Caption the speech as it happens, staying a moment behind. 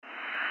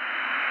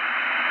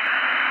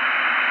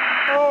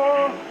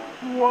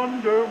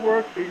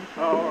wonder-working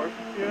power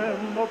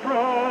in the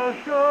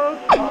precious...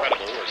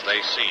 Incredible as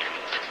they seem,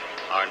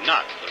 are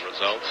not the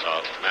results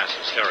of mass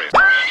hysteria.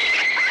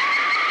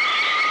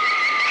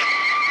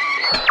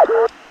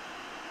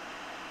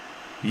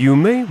 You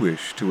may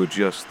wish to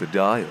adjust the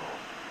dial.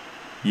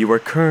 You are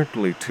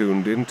currently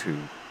tuned into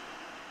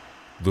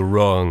the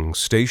wrong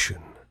station.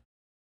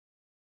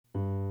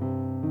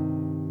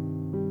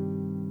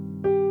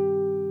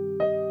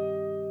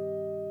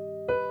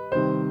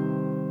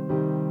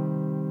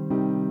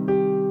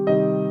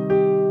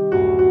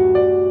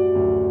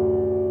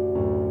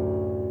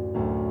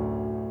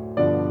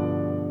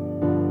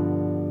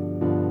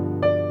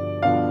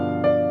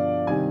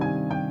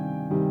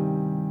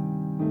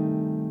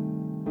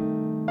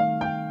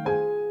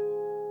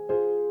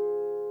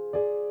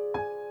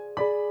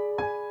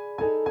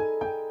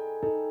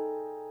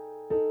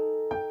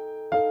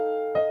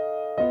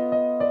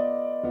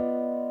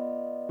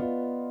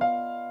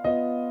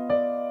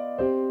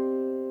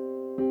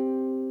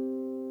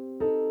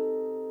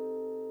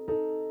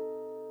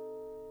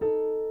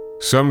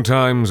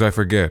 Sometimes I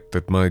forget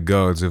that my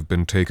gods have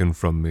been taken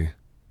from me.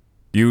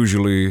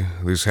 Usually,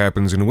 this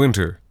happens in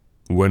winter,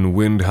 when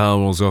wind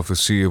howls off a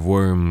sea of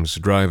worms,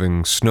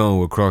 driving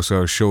snow across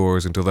our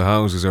shores until the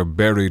houses are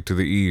buried to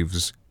the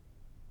eaves.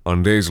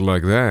 On days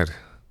like that,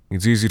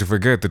 it's easy to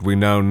forget that we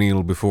now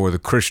kneel before the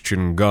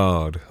Christian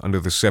God under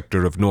the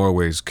scepter of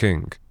Norway's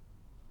king.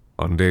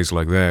 On days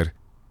like that,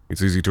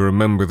 it's easy to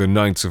remember the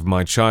nights of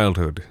my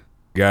childhood,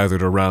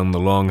 gathered around the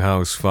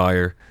longhouse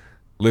fire,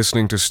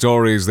 listening to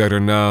stories that are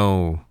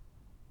now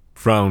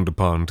frowned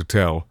upon to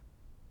tell.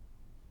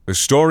 The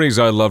stories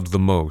I loved the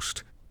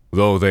most,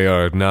 though they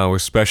are now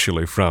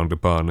especially frowned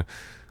upon,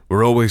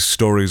 were always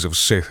stories of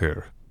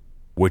Sihir,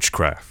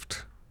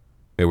 witchcraft.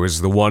 There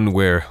was the one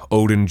where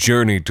Odin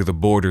journeyed to the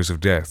borders of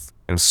death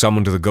and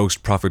summoned the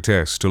ghost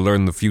prophetess to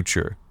learn the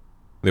future.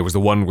 There was the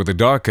one where the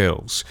dark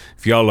elves,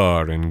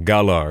 Fjalar and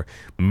Galar,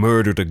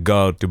 murdered a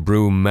god to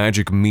brew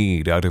magic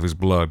mead out of his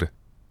blood.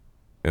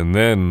 And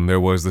then there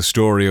was the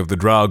story of the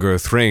Draugr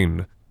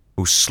Thrain,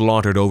 who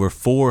slaughtered over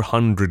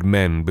 400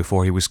 men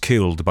before he was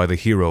killed by the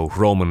hero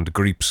Hromund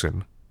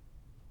Gripsson.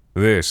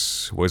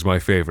 This was my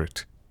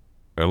favorite.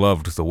 I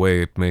loved the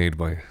way it made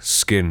my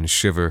skin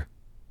shiver.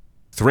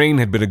 Thrain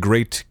had been a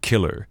great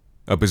killer,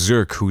 a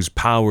berserk whose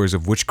powers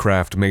of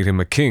witchcraft made him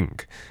a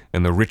king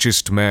and the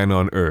richest man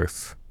on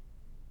earth.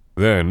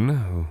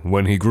 Then,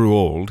 when he grew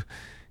old,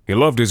 he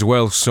loved his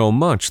wealth so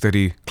much that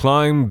he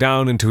climbed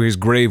down into his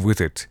grave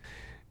with it,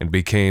 and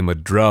became a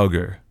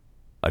Draugr,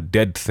 a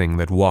dead thing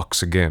that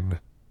walks again.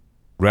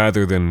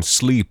 Rather than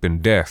sleep in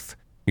death,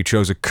 he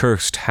chose a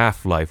cursed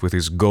half-life with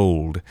his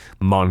gold,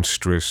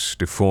 monstrous,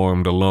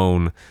 deformed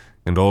alone,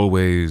 and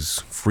always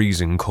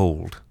freezing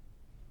cold.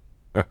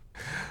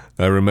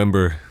 I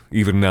remember,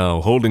 even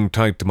now, holding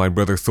tight to my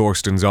brother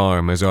Thorsten's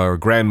arm as our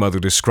grandmother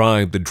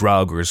described the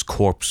Draugr's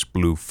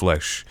corpse-blue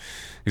flesh,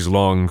 his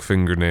long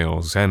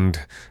fingernails,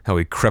 and how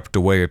he crept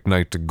away at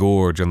night to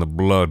gorge on the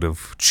blood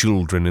of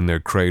children in their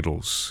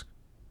cradles.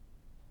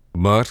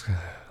 But,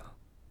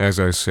 as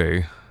I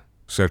say,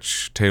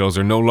 such tales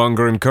are no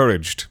longer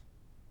encouraged.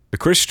 The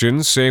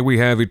Christians say we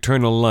have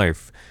eternal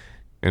life,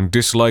 and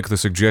dislike the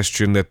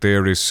suggestion that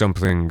there is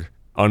something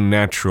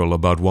unnatural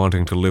about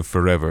wanting to live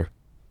forever.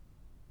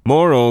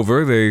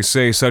 Moreover, they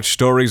say such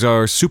stories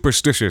are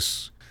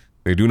superstitious.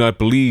 They do not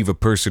believe a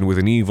person with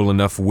an evil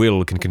enough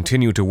will can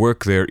continue to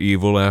work their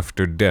evil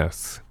after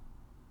death.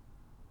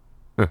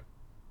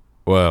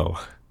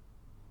 Well,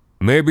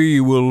 maybe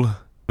you will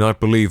not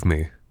believe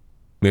me.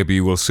 Maybe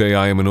you will say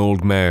I am an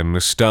old man,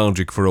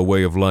 nostalgic for a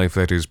way of life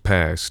that is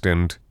past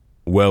and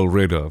well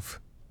rid of.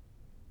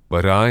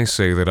 But I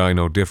say that I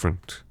know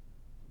different.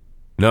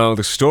 Now,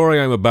 the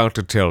story I'm about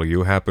to tell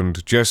you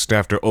happened just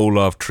after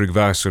Olaf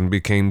Tryggvason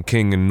became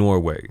king in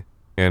Norway,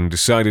 and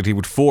decided he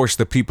would force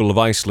the people of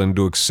Iceland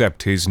to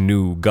accept his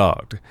new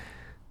god.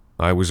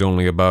 I was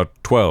only about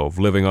 12,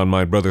 living on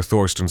my brother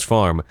Thorsten's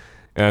farm,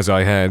 as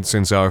I had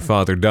since our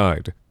father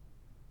died.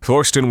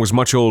 Thorsten was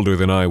much older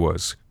than I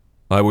was.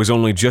 I was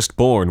only just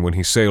born when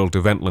he sailed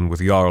to Ventland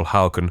with Jarl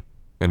Haukon,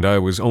 and I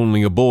was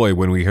only a boy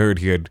when we heard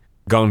he had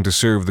gone to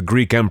serve the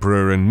Greek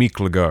emperor in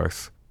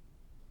Miklagarth.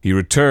 He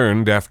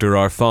returned after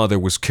our father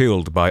was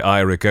killed by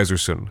Eirik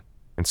Ezerson,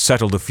 and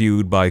settled the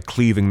feud by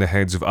cleaving the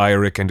heads of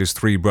Eirik and his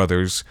 3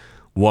 brothers,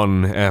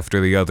 one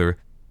after the other,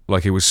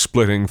 like he was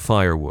splitting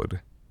firewood.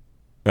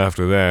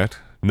 After that,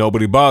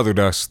 nobody bothered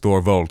us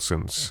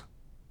Thorvaldsons.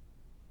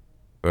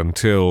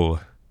 Until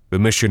the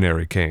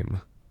missionary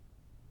came.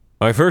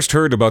 I first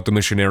heard about the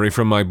missionary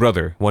from my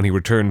brother when he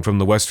returned from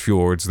the West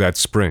Fjords that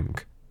spring.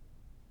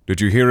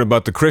 "Did you hear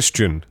about the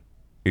Christian?"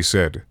 he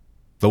said.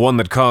 "The one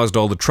that caused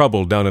all the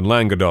trouble down in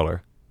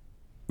Langadalr."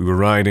 We were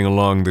riding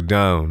along the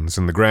downs,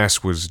 and the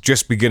grass was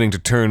just beginning to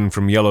turn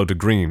from yellow to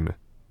green.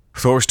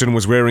 Thorsten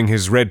was wearing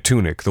his red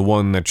tunic, the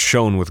one that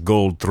shone with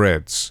gold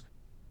threads.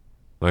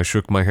 I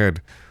shook my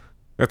head.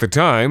 At the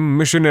time,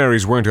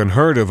 missionaries weren't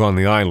unheard of on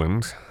the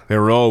island.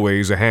 There were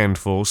always a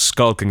handful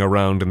skulking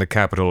around in the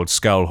capital at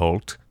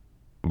Skálholt.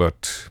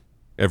 But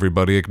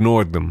everybody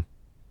ignored them,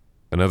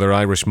 Another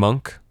Irish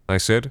monk? I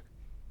said.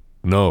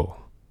 No,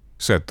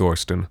 said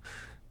Thorsten.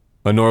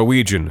 A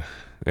Norwegian,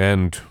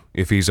 and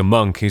if he's a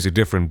monk, he's a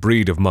different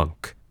breed of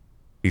monk.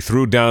 He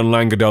threw down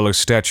Langadoller's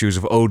statues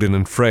of Odin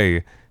and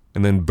Frey,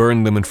 and then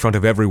burned them in front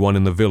of everyone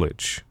in the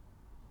village.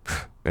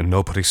 And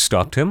nobody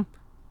stopped him?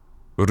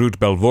 Rud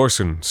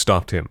Belvorsen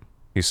stopped him,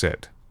 he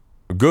said.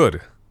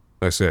 Good,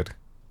 I said.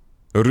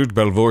 Rud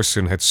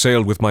Belvorsen had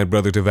sailed with my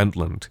brother to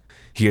Ventland.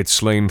 He had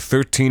slain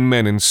 13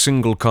 men in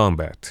single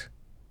combat.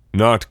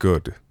 Not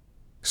good,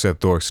 said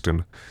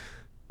Thorsten.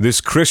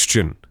 This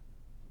Christian,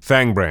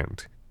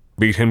 Thangbrand,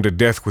 beat him to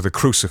death with a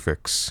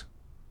crucifix.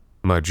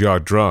 My jaw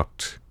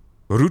dropped.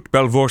 Rud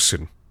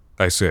Belvorsen,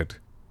 I said.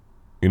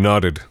 He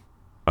nodded.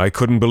 I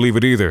couldn't believe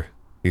it either,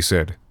 he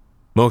said.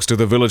 Most of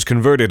the village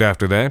converted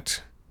after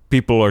that.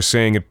 People are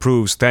saying it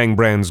proves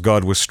Thangbrand's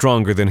god was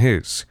stronger than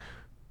his.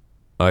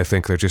 I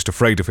think they're just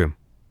afraid of him.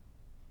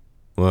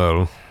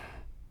 Well,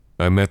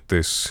 I met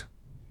this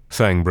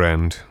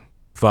Thangbrand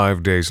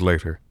 5 days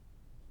later.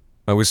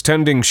 I was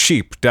tending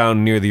sheep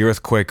down near the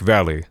Earthquake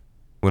Valley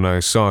when I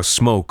saw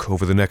smoke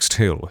over the next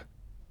hill.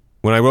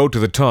 When I rode to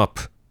the top,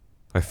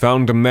 I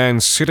found a man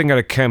sitting at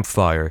a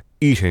campfire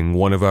eating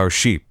one of our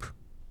sheep.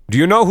 Do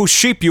you know whose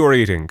sheep you are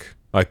eating?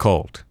 I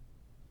called.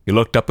 He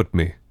looked up at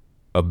me,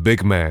 a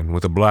big man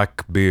with a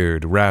black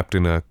beard wrapped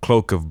in a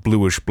cloak of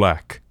bluish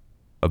black.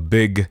 A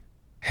big,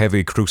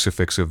 heavy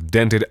crucifix of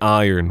dented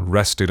iron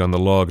rested on the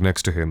log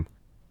next to him.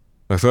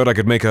 I thought I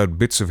could make out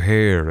bits of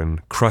hair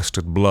and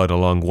crusted blood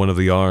along one of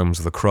the arms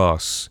of the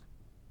cross.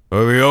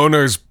 Are the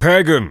owners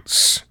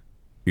pagans?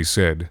 He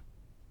said.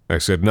 I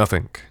said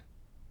nothing.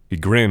 He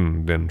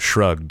grinned and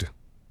shrugged.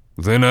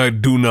 Then I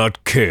do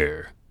not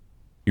care.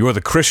 You are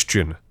the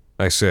Christian,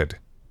 I said.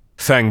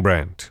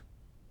 Thangbrand.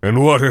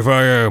 And what if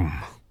I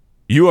am?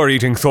 You are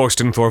eating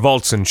Thorsten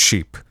Thorvaldsen's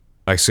sheep,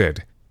 I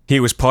said. He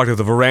was part of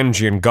the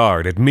Varangian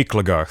Guard at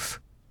Miklagarth.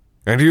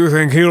 And you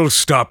think he'll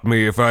stop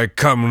me if I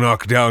come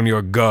knock down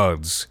your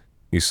gods?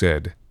 He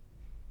said.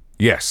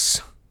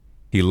 Yes.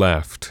 He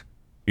laughed.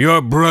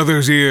 Your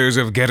brother's ears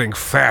of getting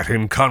fat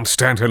in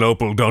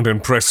Constantinople don't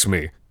impress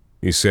me,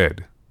 he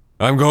said.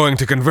 I'm going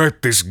to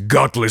convert this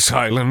godless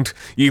island,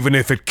 even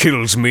if it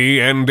kills me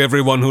and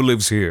everyone who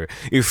lives here.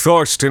 If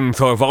Thorsten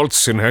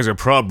Thorvaldsen has a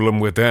problem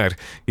with that,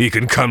 he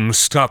can come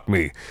stop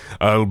me.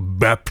 I'll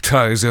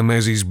baptize him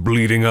as he's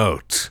bleeding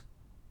out.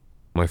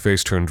 My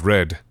face turned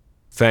red.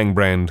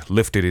 Thangbrand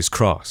lifted his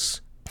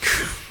cross.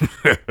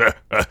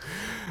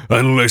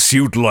 Unless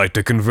you'd like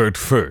to convert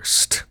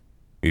first,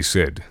 he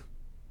said.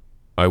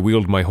 I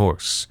wheeled my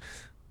horse.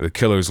 The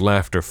killer's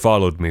laughter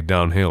followed me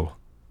downhill.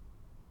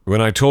 When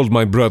I told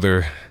my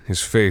brother,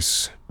 his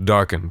face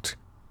darkened.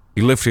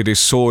 He lifted his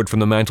sword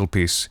from the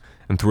mantelpiece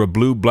and threw a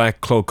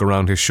blue-black cloak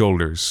around his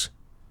shoulders.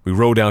 We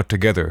rode out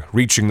together,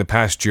 reaching the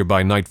pasture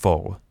by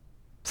nightfall.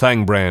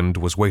 Thangbrand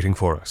was waiting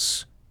for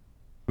us.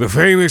 The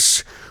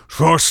famous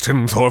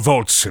Thorsten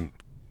Thorvaldsen,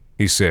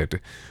 he said,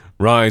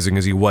 rising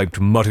as he wiped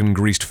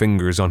mutton-greased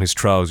fingers on his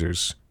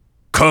trousers.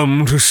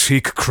 Come to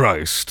seek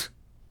Christ.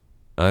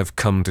 I've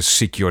come to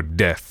seek your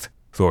death,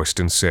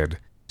 Thorsten said,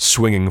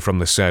 swinging from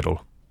the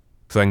saddle.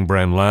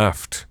 Thangbrand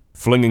laughed,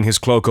 flinging his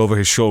cloak over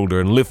his shoulder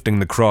and lifting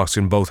the cross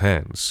in both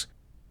hands.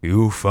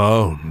 You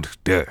found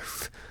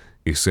death,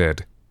 he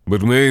said,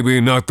 but maybe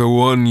not the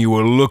one you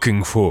were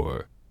looking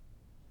for.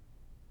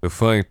 The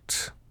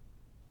fight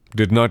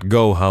did not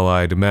go how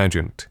I'd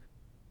imagined.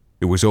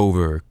 It was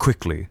over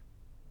quickly.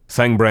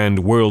 Thangbrand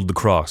whirled the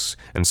cross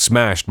and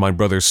smashed my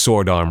brother's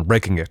sword arm,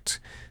 breaking it,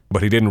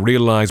 but he didn't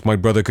realize my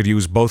brother could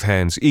use both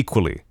hands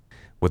equally.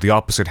 With the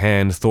opposite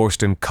hand,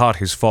 Thorsten caught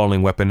his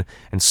falling weapon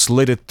and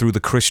slid it through the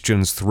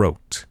Christian's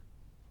throat.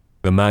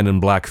 The man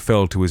in black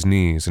fell to his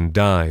knees and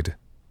died,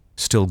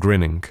 still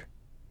grinning.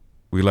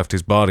 We left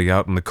his body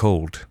out in the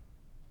cold.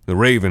 The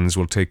ravens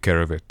will take care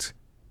of it,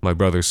 my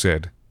brother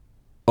said.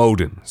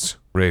 Odin's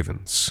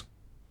ravens.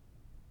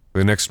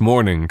 The next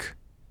morning,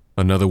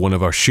 another one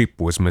of our sheep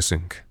was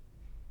missing.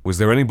 Was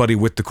there anybody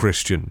with the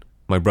Christian?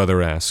 My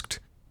brother asked.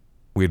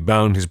 We had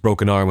bound his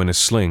broken arm in a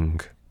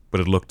sling,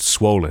 but it looked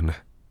swollen.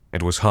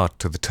 It was hot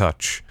to the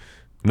touch.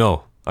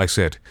 No, I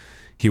said.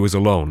 He was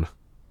alone.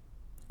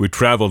 We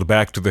traveled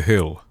back to the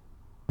hill.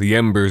 The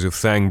embers of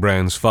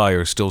Thangbrand's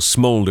fire still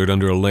smoldered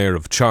under a layer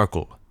of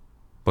charcoal,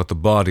 but the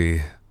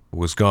body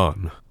was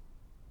gone.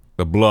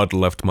 The blood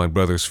left my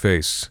brother's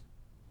face.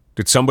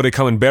 Did somebody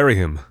come and bury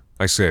him?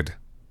 I said.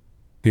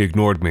 He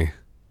ignored me.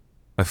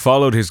 I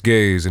followed his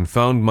gaze and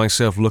found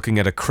myself looking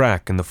at a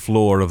crack in the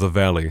floor of the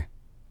valley.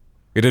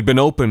 It had been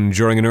opened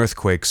during an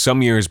earthquake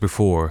some years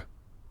before.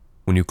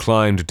 When you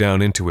climbed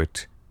down into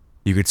it,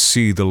 you could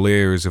see the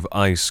layers of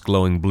ice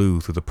glowing blue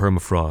through the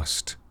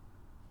permafrost.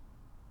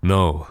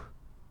 No,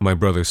 my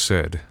brother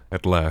said,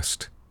 at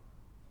last.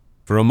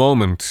 For a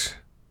moment,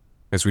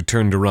 as we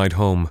turned to ride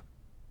home,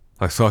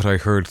 I thought I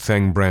heard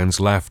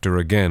Thangbrand's laughter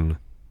again,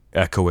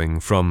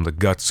 echoing from the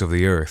guts of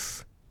the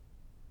earth.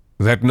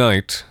 That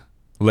night,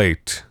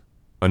 late,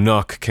 a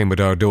knock came at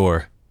our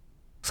door.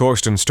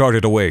 Thorsten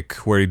started awake,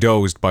 where he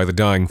dozed by the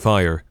dying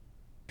fire.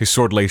 His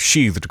sword lay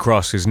sheathed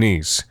across his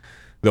knees.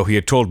 Though he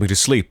had told me to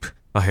sleep,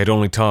 I had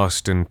only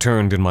tossed and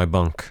turned in my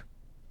bunk.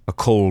 A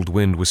cold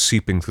wind was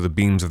seeping through the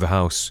beams of the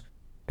house,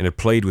 and it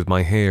played with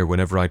my hair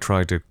whenever I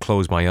tried to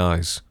close my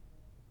eyes.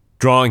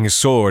 Drawing his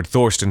sword,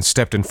 Thorsten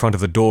stepped in front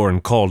of the door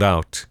and called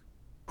out,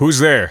 "Who's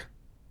there?"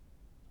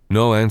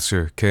 No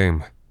answer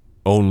came,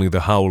 only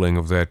the howling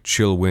of that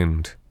chill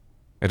wind.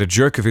 At a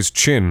jerk of his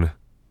chin,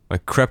 I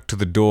crept to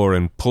the door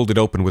and pulled it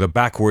open with a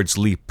backwards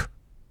leap.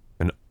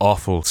 An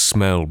awful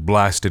smell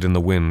blasted in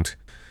the wind.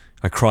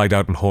 I cried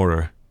out in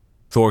horror.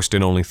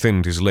 Thorsten only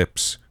thinned his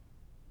lips.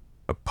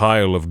 A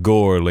pile of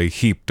gore lay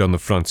heaped on the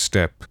front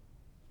step.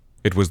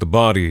 It was the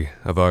body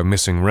of our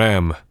missing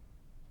ram.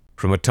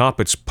 From atop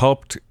its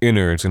pulped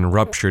innards and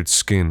ruptured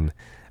skin,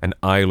 an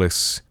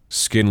eyeless,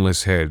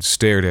 skinless head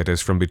stared at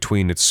us from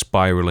between its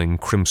spiraling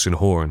crimson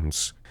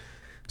horns.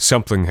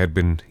 Something had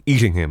been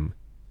eating him,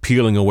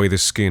 peeling away the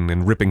skin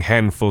and ripping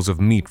handfuls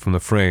of meat from the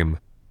frame.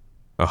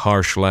 A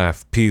harsh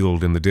laugh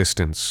pealed in the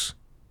distance.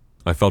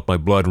 I felt my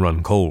blood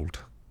run cold.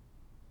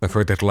 "I've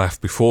heard that laugh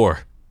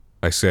before,"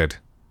 I said.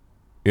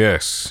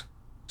 "Yes,"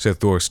 said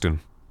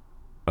Thorsten.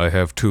 "I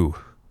have too."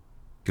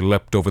 He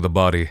leapt over the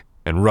body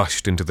and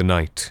rushed into the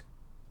night.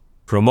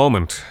 For a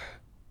moment,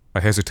 I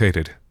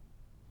hesitated.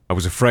 I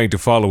was afraid to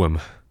follow him,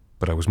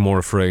 but I was more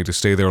afraid to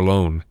stay there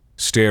alone,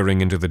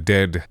 staring into the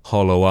dead,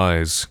 hollow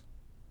eyes.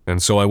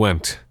 And so I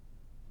went.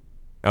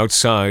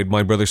 Outside,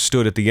 my brother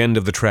stood at the end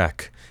of the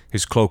track,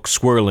 his cloak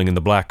swirling in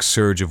the black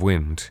surge of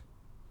wind.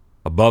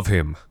 Above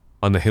him,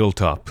 on the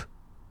hilltop,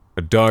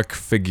 a dark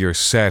figure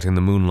sat in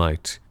the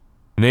moonlight,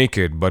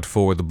 naked but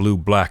for the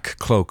blue-black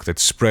cloak that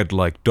spread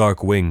like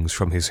dark wings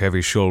from his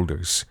heavy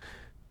shoulders.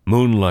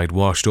 Moonlight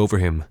washed over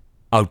him,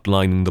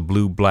 outlining the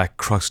blue-black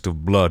crust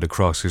of blood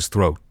across his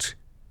throat.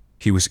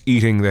 He was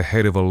eating the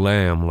head of a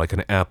lamb like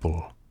an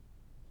apple.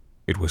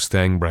 It was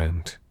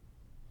Thangbrand.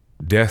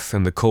 Death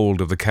and the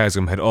cold of the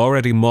chasm had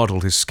already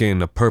mottled his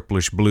skin a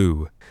purplish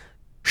blue.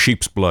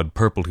 Sheep's blood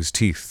purpled his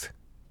teeth.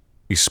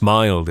 He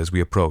smiled as we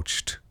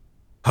approached.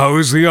 "How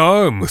is the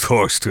arm,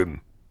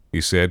 Thorsten?"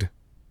 he said.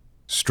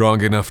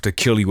 "Strong enough to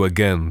kill you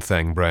again,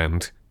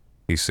 Thangbrand,"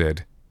 he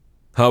said.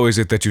 "How is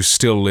it that you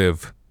still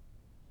live?"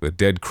 The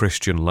dead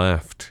Christian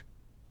laughed.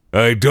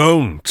 "I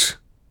don't,"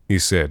 he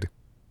said.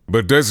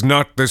 "But does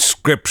not the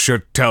scripture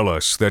tell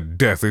us that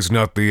death is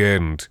not the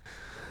end?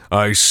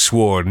 I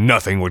swore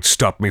nothing would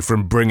stop me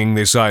from bringing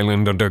this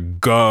island under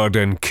God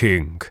and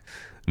King.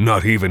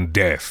 Not even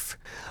death.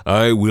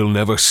 I will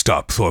never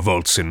stop,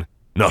 Thorvaldsen,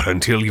 not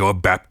until you're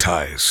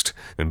baptized,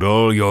 and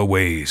all your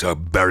ways are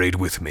buried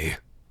with me."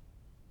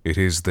 "It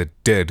is the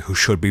dead who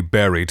should be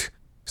buried,"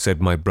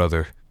 said my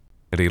brother,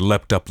 and he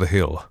leapt up the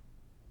hill.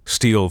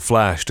 Steel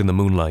flashed in the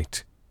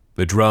moonlight.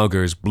 The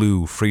Draugr's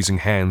blue, freezing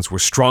hands were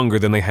stronger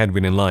than they had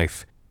been in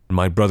life, and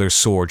my brother's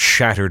sword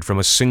shattered from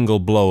a single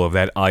blow of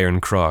that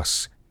iron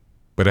cross.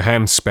 But a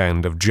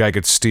handspan of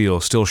jagged steel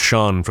still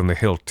shone from the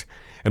hilt,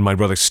 and my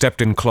brother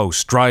stepped in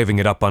close, driving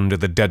it up under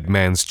the dead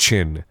man's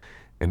chin,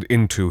 and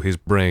into his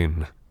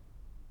brain.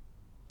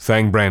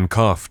 Thangbrand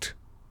coughed.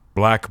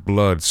 Black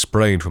blood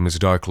sprayed from his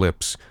dark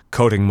lips,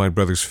 coating my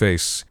brother's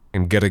face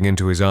and getting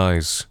into his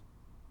eyes.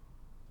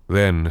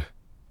 Then,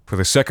 for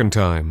the second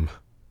time,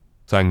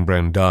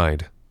 Thangbrand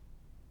died.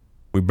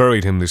 We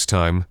buried him this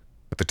time,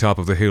 at the top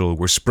of the hill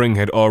where spring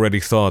had already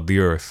thawed the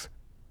earth.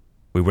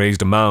 We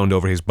raised a mound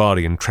over his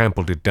body and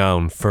trampled it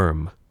down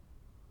firm.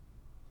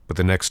 But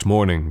the next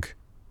morning,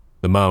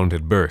 the mound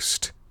had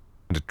burst,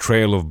 and a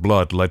trail of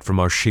blood led from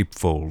our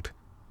sheepfold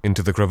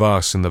into the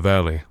crevasse in the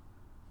valley.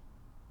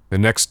 The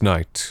next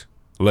night,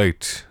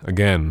 late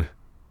again,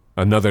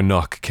 another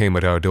knock came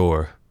at our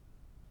door.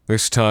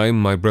 This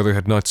time my brother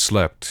had not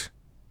slept.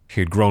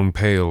 He had grown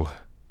pale.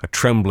 A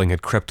trembling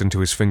had crept into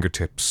his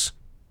fingertips.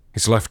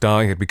 His left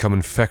eye had become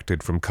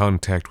infected from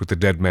contact with the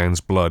dead man's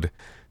blood,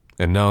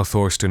 and now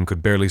Thorsten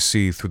could barely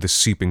see through the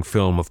seeping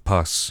film of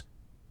pus.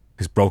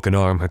 His broken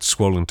arm had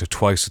swollen to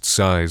twice its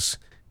size,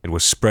 and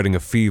was spreading a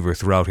fever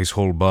throughout his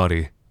whole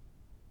body.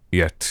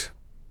 Yet,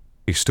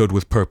 he stood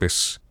with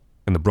purpose,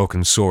 and the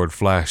broken sword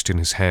flashed in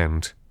his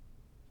hand.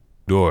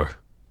 "Door,"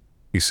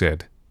 he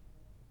said.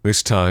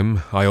 This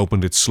time, I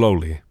opened it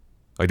slowly.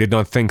 I did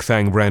not think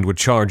Thangbrand would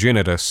charge in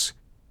at us.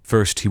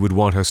 First, he would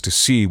want us to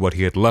see what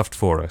he had left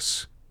for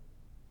us.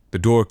 The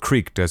door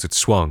creaked as it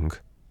swung.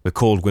 The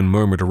cold wind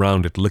murmured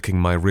around it, licking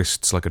my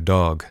wrists like a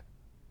dog.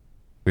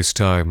 This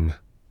time,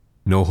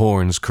 no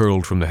horns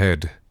curled from the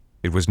head.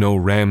 It was no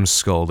ram's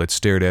skull that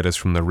stared at us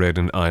from the red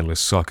and eyeless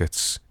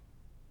sockets.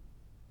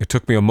 It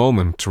took me a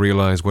moment to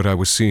realize what I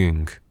was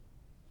seeing.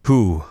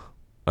 Who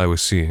I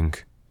was seeing.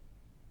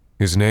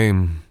 His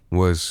name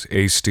was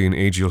Eystein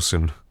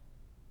Egilson.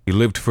 He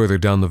lived further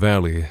down the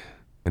valley,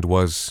 and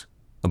was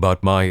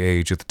about my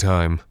age at the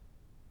time.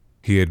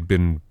 He had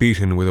been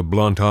beaten with a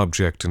blunt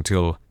object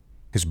until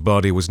his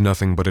body was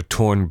nothing but a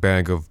torn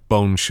bag of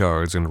bone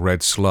shards and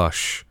red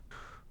slush.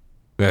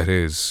 That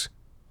is,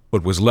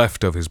 what was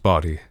left of his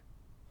body.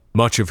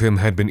 Much of him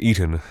had been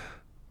eaten.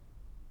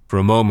 For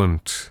a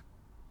moment,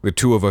 the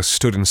two of us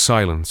stood in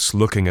silence,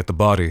 looking at the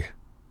body.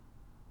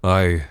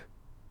 I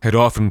had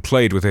often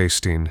played with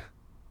Eystein.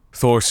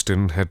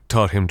 Thorsten had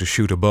taught him to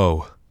shoot a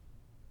bow.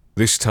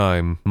 This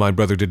time, my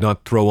brother did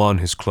not throw on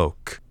his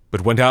cloak,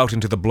 but went out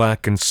into the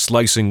black and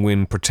slicing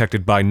wind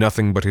protected by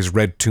nothing but his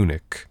red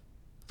tunic,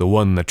 the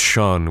one that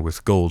shone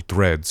with gold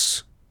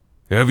threads.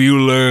 "Have you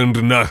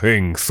learned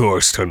nothing,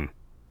 Thorsten?"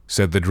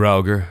 said the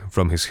Draugr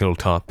from his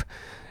hilltop,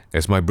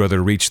 as my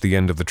brother reached the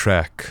end of the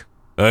track.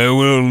 "I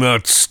will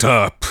not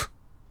stop."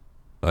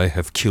 "I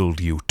have killed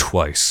you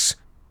twice,"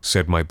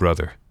 said my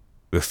brother.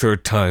 "The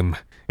third time,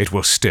 it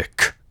will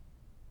stick."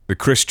 The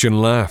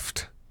Christian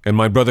laughed, and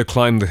my brother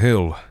climbed the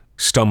hill,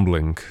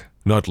 stumbling,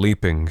 not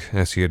leaping,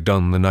 as he had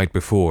done the night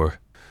before.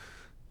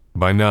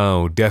 By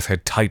now, death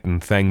had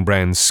tightened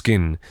Thangbrand's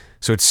skin,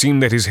 so it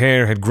seemed that his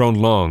hair had grown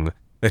long,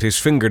 that his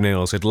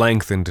fingernails had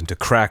lengthened into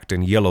cracked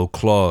and yellow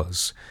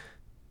claws.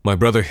 My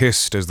brother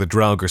hissed as the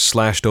Draugr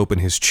slashed open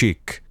his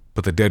cheek,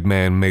 but the dead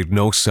man made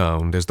no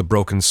sound as the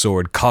broken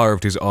sword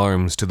carved his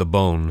arms to the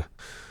bone.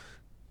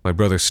 My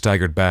brother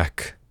staggered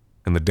back,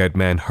 and the dead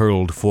man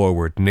hurled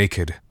forward,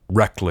 naked,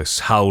 reckless,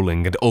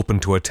 howling, and open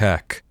to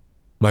attack.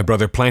 My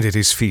brother planted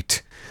his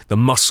feet. The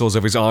muscles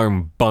of his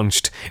arm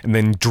bunched, and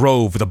then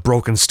drove the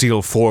broken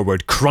steel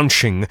forward,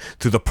 crunching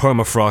through the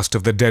permafrost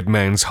of the dead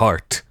man's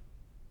heart.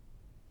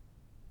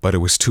 But it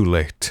was too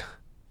late.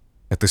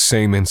 At the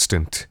same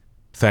instant,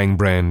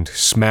 Thangbrand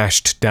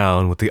smashed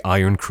down with the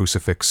iron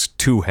crucifix,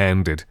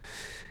 two-handed,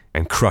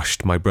 and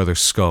crushed my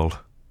brother's skull.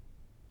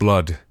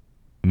 Blood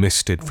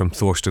misted from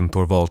Thorsten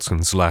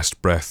Thorvaldsen's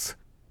last breath,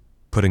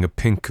 putting a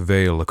pink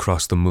veil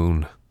across the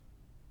moon.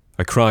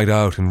 I cried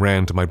out and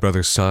ran to my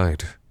brother's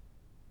side.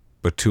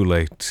 But too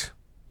late,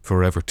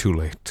 forever too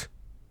late.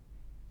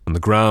 On the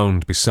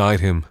ground beside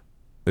him,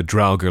 the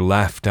Draugr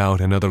laughed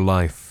out another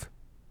life.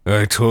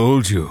 "I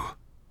told you,"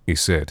 he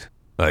said.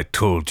 "I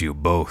told you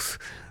both.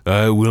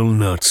 I will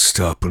not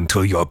stop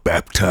until you're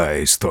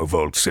baptized,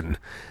 Thorvaldsen,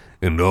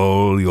 and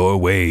all your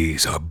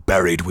ways are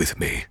buried with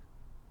me."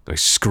 I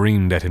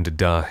screamed at him to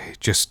die,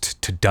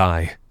 just to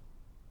die.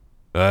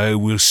 "I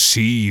will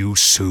see you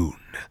soon,"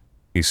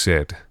 he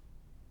said,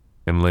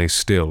 and lay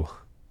still.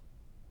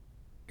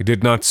 He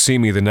did not see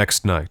me the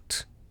next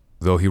night,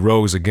 though he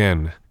rose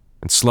again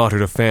and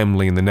slaughtered a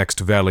family in the next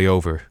valley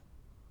over.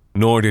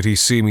 Nor did he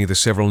see me the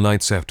several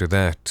nights after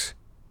that,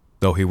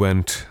 though he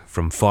went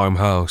from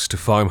farmhouse to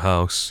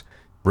farmhouse,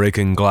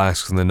 breaking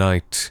glass in the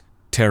night,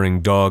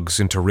 tearing dogs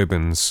into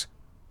ribbons,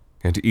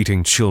 and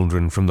eating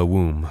children from the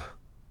womb.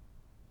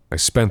 I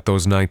spent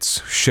those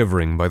nights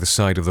shivering by the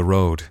side of the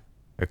road,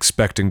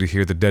 expecting to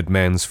hear the dead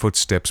man's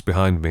footsteps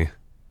behind me.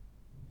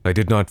 I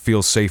did not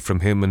feel safe from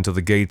him until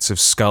the gates of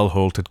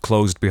Skalholt had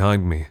closed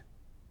behind me,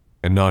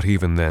 and not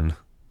even then.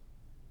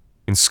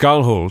 In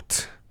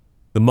Skalholt,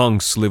 the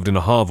monks lived in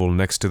a hovel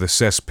next to the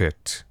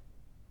cesspit.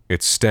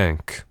 It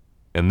stank,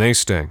 and they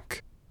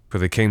stank, for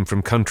they came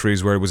from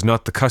countries where it was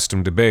not the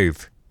custom to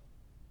bathe.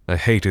 I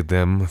hated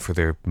them for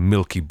their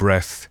milky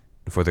breath,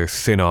 and for their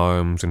thin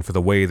arms, and for the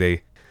way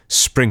they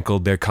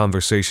sprinkled their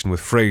conversation with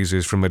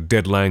phrases from a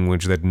dead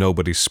language that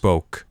nobody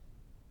spoke.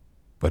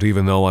 But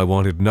even though I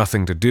wanted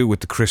nothing to do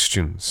with the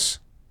Christians,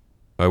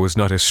 I was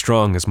not as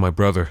strong as my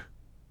brother,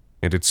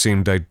 and it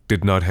seemed I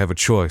did not have a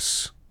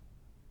choice.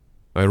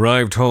 I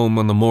arrived home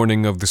on the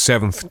morning of the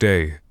 7th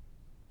day.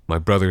 My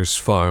brother's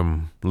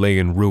farm lay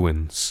in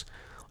ruins.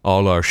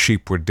 All our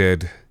sheep were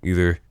dead,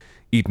 either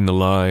eaten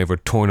alive or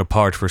torn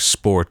apart for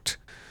sport.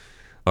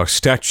 Our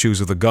statues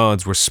of the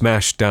gods were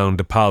smashed down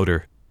to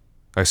powder.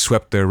 I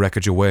swept their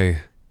wreckage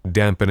away,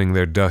 dampening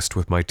their dust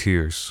with my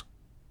tears.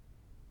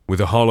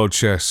 With a hollow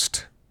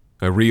chest,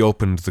 I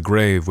reopened the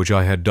grave which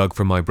I had dug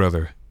for my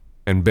brother,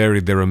 and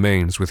buried their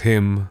remains with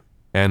him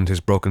and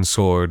his broken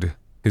sword,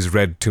 his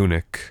red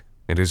tunic,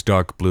 and his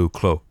dark blue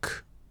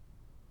cloak.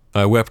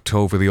 I wept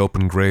over the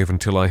open grave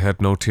until I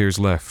had no tears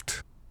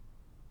left.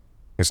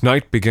 As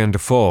night began to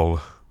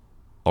fall,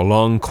 a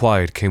long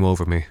quiet came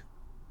over me,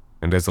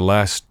 and as the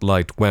last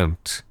light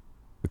went,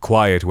 the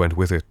quiet went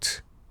with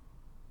it.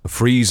 A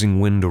freezing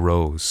wind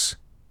arose,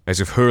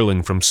 as if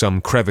hurling from some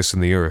crevice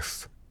in the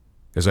earth.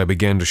 As I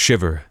began to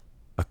shiver,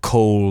 a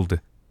cold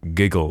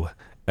giggle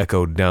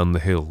echoed down the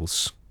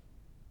hills.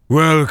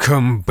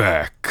 "Welcome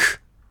back,"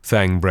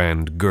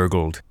 Thangbrand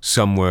gurgled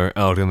somewhere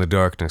out in the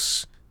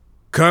darkness.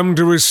 "Come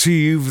to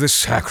receive the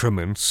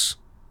sacraments."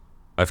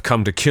 "I've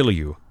come to kill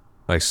you,"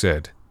 I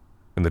said,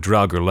 and the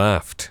Draugr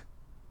laughed.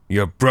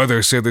 "Your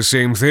brother said the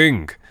same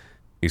thing,"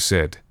 he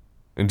said,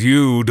 "and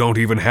you don't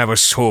even have a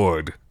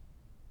sword."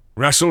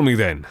 "Wrestle me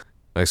then,"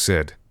 I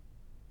said.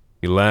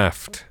 He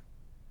laughed,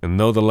 and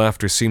though the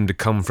laughter seemed to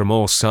come from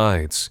all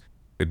sides,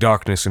 the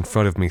darkness in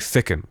front of me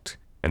thickened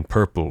and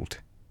purpled,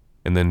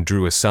 and then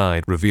drew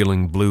aside,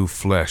 revealing blue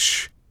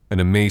flesh,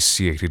 an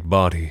emaciated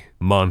body,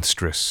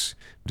 monstrous,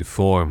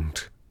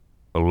 deformed,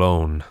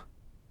 alone,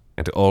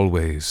 and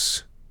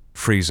always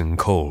freezing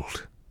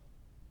cold.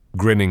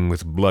 Grinning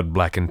with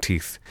blood-blackened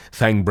teeth,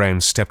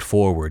 Thangbrand stepped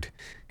forward,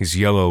 his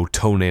yellow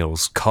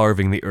toenails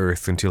carving the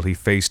earth until he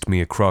faced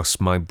me across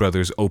my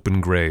brother's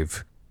open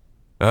grave.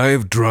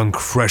 "I've drunk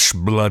fresh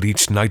blood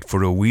each night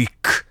for a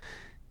week,"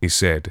 he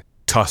said,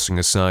 tossing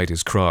aside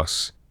his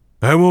cross.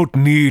 I won't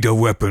need a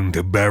weapon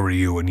to bury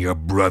you in your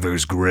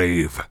brother's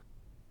grave."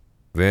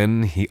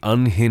 Then he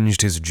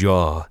unhinged his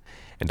jaw,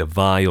 and a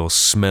vile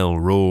smell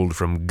rolled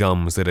from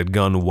gums that had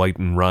gone white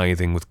and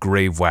writhing with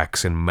grave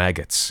wax and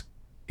maggots.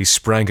 He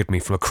sprang at me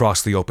from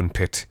across the open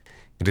pit,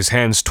 and his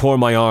hands tore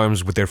my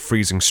arms with their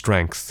freezing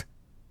strength.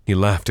 He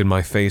laughed in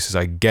my face as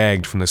I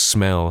gagged from the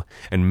smell,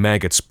 and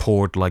maggots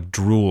poured like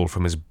drool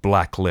from his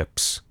black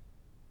lips.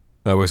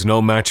 I was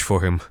no match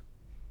for him.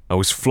 I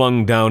was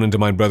flung down into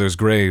my brother's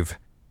grave,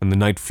 and the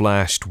night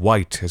flashed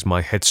white as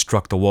my head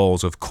struck the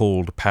walls of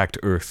cold, packed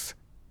earth.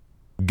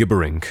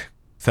 Gibbering,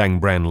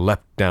 Thangbrand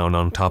leapt down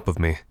on top of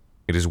me,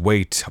 and his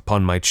weight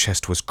upon my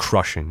chest was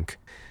crushing,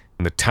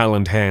 and the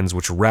taloned hands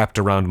which wrapped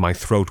around my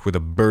throat were the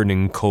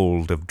burning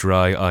cold of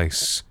dry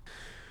ice.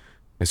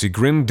 As he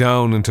grinned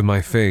down into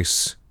my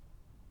face,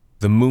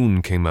 the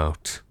moon came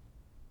out.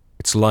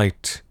 Its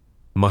light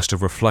must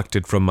have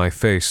reflected from my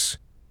face,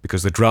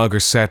 because the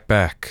Draugr sat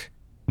back,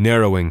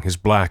 narrowing his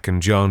black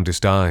and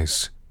jaundiced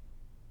eyes.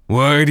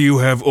 "Why do you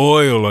have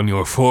oil on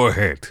your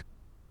forehead?"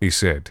 he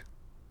said.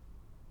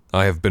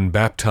 "I have been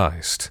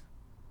baptized,"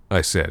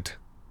 I said.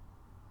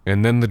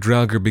 And then the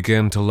Draugr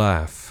began to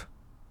laugh.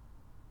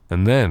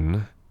 And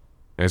then,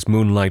 as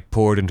moonlight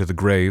poured into the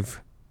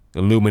grave,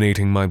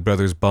 illuminating my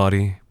brother's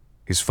body,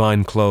 his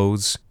fine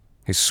clothes,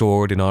 his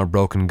sword, and our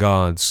broken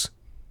gods,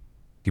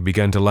 he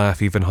began to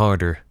laugh even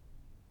harder.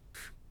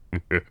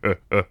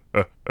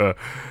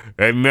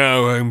 "And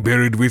now I'm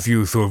buried with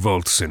you,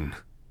 Thorvaldsen,"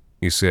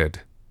 he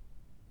said.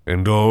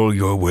 "And all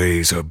your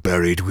ways are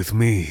buried with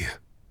me."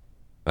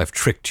 "I've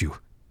tricked you,"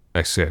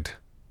 I said.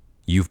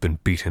 "You've been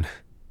beaten."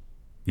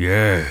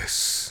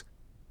 "Yes,"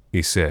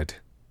 he said.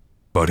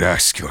 "But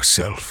ask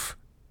yourself,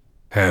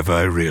 have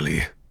I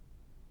really?"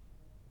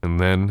 And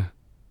then,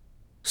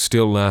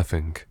 still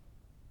laughing,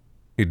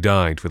 he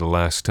died for the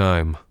last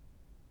time.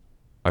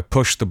 I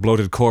pushed the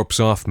bloated corpse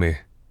off me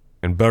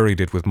and buried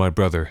it with my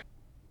brother.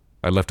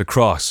 I left a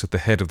cross at the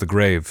head of the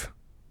grave.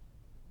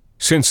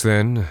 Since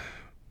then,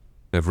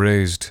 I've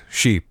raised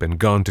sheep and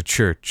gone to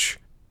church.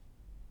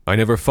 I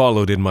never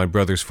followed in my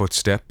brother's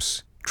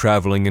footsteps,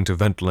 traveling into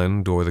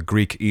Ventland or the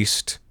Greek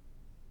East.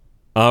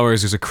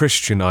 Ours is a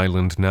Christian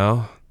island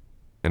now,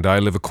 and I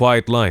live a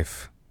quiet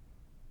life.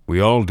 We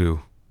all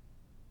do.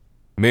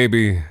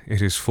 Maybe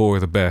it is for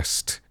the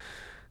best,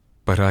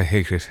 but I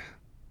hate it.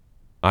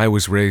 I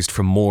was raised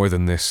for more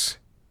than this.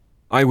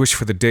 I wish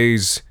for the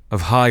days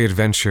of high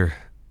adventure.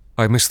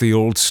 I miss the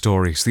old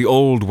stories, the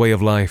old way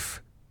of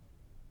life.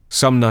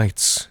 Some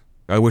nights,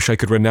 I wish I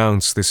could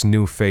renounce this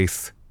new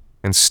faith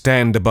and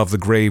stand above the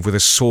grave with a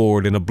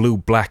sword and a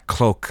blue-black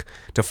cloak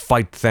to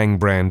fight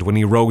Thangbrand when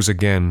he rose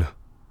again.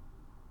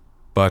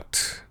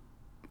 But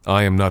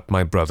I am not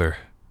my brother.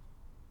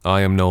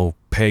 I am no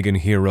pagan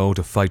hero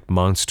to fight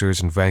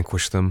monsters and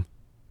vanquish them.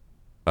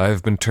 I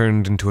have been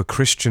turned into a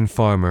Christian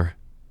farmer,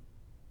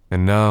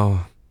 and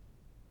now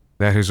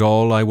that is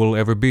all I will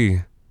ever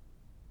be,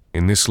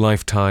 in this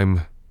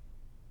lifetime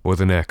or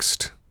the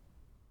next.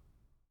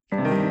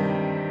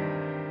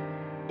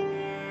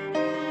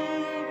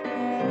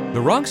 The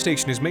Wrong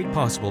Station is made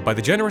possible by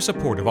the generous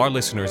support of our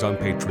listeners on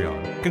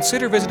Patreon.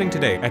 Consider visiting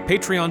today at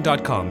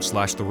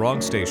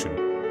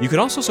patreon.com/thewrongstation. You can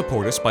also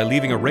support us by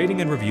leaving a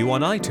rating and review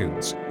on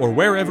iTunes, or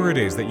wherever it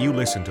is that you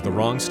listen to The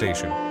Wrong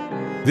Station.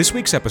 This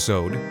week's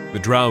episode, The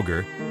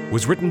Draugr,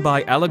 was written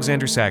by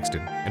Alexander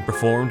Saxton and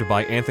performed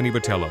by Anthony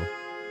Botello.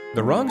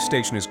 The Wrong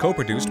Station is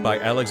co-produced by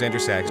Alexander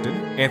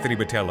Saxton, Anthony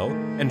Botello,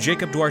 and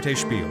Jacob Duarte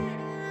Spiel,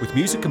 with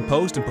music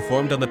composed and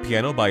performed on the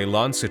piano by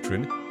Ilan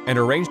Citrin, and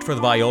arranged for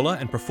the viola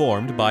and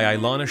performed by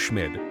Ilana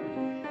Schmid.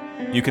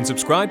 You can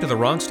subscribe to The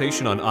Wrong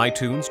Station on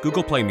iTunes,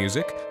 Google Play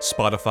Music,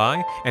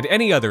 Spotify, and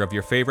any other of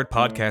your favorite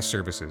podcast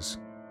services.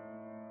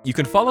 You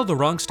can follow The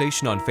Wrong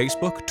Station on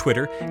Facebook,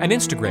 Twitter, and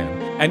Instagram,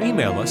 and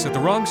email us at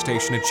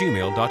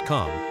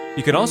thewrongstation@gmail.com.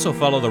 You can also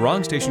follow The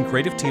Wrong Station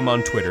creative team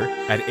on Twitter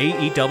at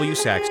AEW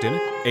Saxton,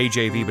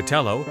 AJV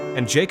Botello,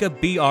 and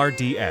Jacob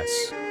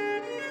BRDS.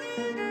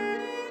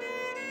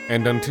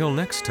 And until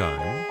next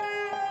time,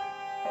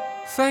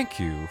 thank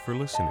you for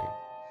listening.